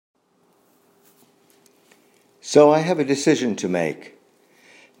So I have a decision to make.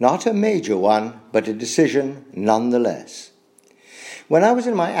 Not a major one, but a decision nonetheless. When I was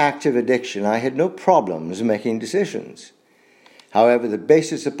in my active addiction, I had no problems making decisions. However, the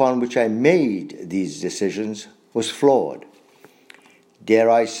basis upon which I made these decisions was flawed. Dare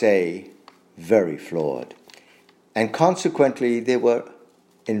I say, very flawed. And consequently, they were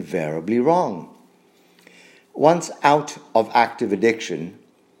invariably wrong. Once out of active addiction,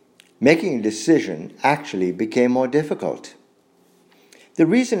 making a decision actually became more difficult. The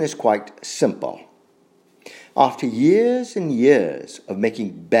reason is quite simple. After years and years of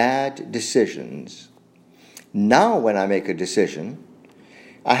making bad decisions, now when I make a decision,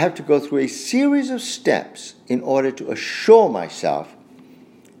 I have to go through a series of steps in order to assure myself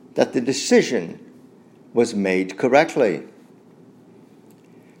that the decision was made correctly.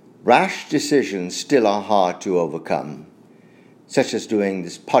 Rash decisions still are hard to overcome, such as doing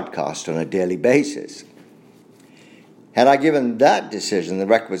this podcast on a daily basis. Had I given that decision the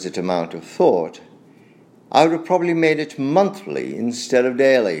requisite amount of thought, I would have probably made it monthly instead of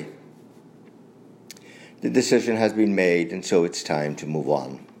daily. The decision has been made, and so it's time to move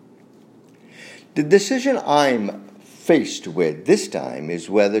on. The decision I'm faced with this time is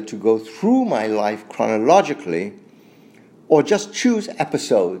whether to go through my life chronologically or just choose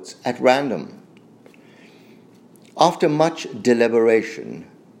episodes at random. After much deliberation,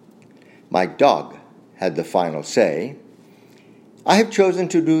 my dog had the final say. I have chosen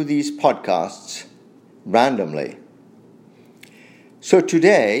to do these podcasts randomly. So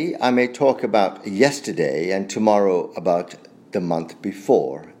today I may talk about yesterday and tomorrow about the month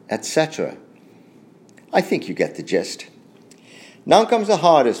before, etc. I think you get the gist. Now comes the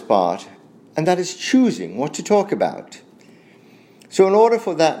hardest part, and that is choosing what to talk about. So in order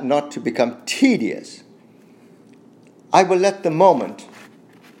for that not to become tedious, I will let the moment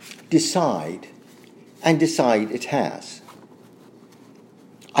decide, and decide it has.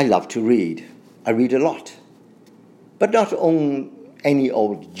 I love to read. I read a lot. But not any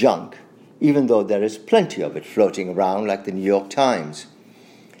old junk, even though there is plenty of it floating around like the New York Times.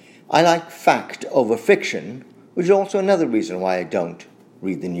 I like fact over fiction, which is also another reason why I don't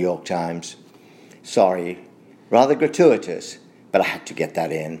read the New York Times. Sorry, rather gratuitous, but I had to get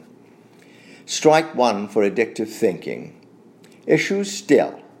that in. Strike one for addictive thinking. Issues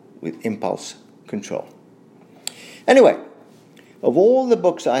still with impulse control. Anyway, of all the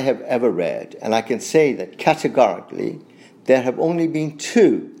books I have ever read, and I can say that categorically, there have only been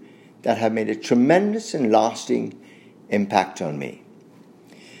two that have made a tremendous and lasting impact on me.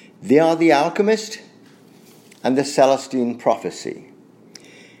 They are The Alchemist and The Celestine Prophecy.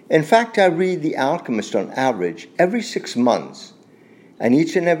 In fact, I read The Alchemist on average every 6 months, and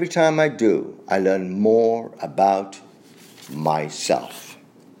each and every time I do, I learn more about myself.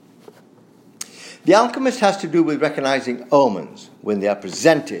 The Alchemist has to do with recognizing omens when they are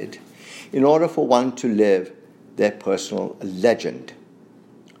presented in order for one to live their personal legend,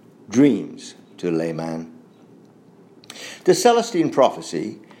 dreams to a layman. The Celestine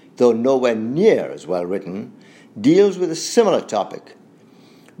Prophecy, though nowhere near as well written, deals with a similar topic,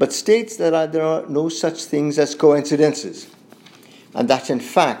 but states that there are no such things as coincidences, and that in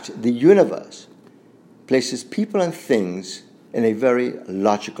fact the universe places people and things in a very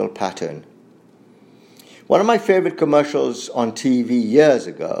logical pattern. One of my favorite commercials on TV years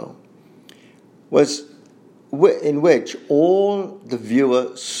ago was in which all the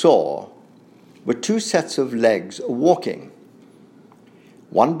viewer saw were two sets of legs walking.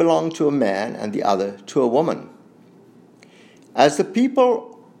 One belonged to a man and the other to a woman. As the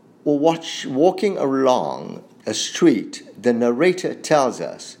people were walking along a street, the narrator tells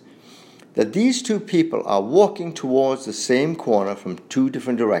us that these two people are walking towards the same corner from two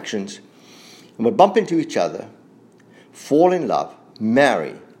different directions and will bump into each other, fall in love,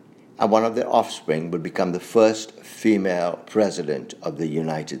 marry, and one of their offspring will become the first female president of the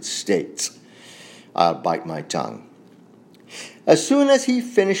United States. I'll bite my tongue. As soon as he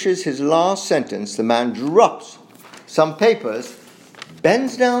finishes his last sentence, the man drops some papers,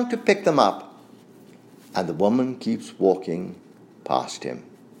 bends down to pick them up, and the woman keeps walking past him.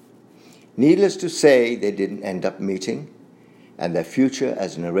 Needless to say, they didn't end up meeting, and their future,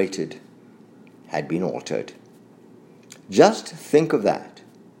 as narrated, had been altered. Just think of that.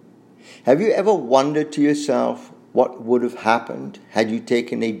 Have you ever wondered to yourself what would have happened had you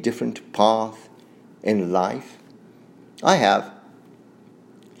taken a different path in life? I have.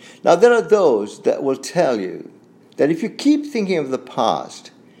 Now, there are those that will tell you that if you keep thinking of the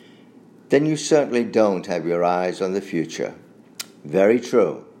past, then you certainly don't have your eyes on the future. Very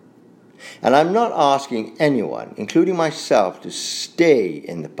true. And I'm not asking anyone, including myself, to stay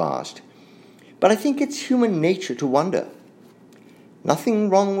in the past, But I think it's human nature to wonder. Nothing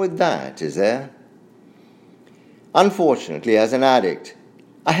wrong with that, is there? Unfortunately, as an addict,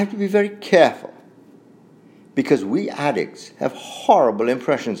 I have to be very careful because we addicts have horrible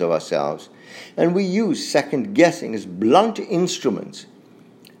impressions of ourselves, and we use second guessing as blunt instruments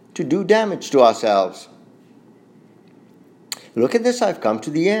to do damage to ourselves. Look at this, I've come to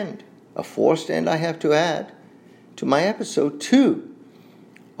the end, a forced end I have to add, to my episode 2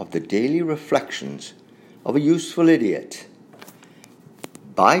 of the Daily Reflections of a Useful Idiot.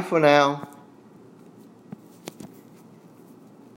 Bye for now.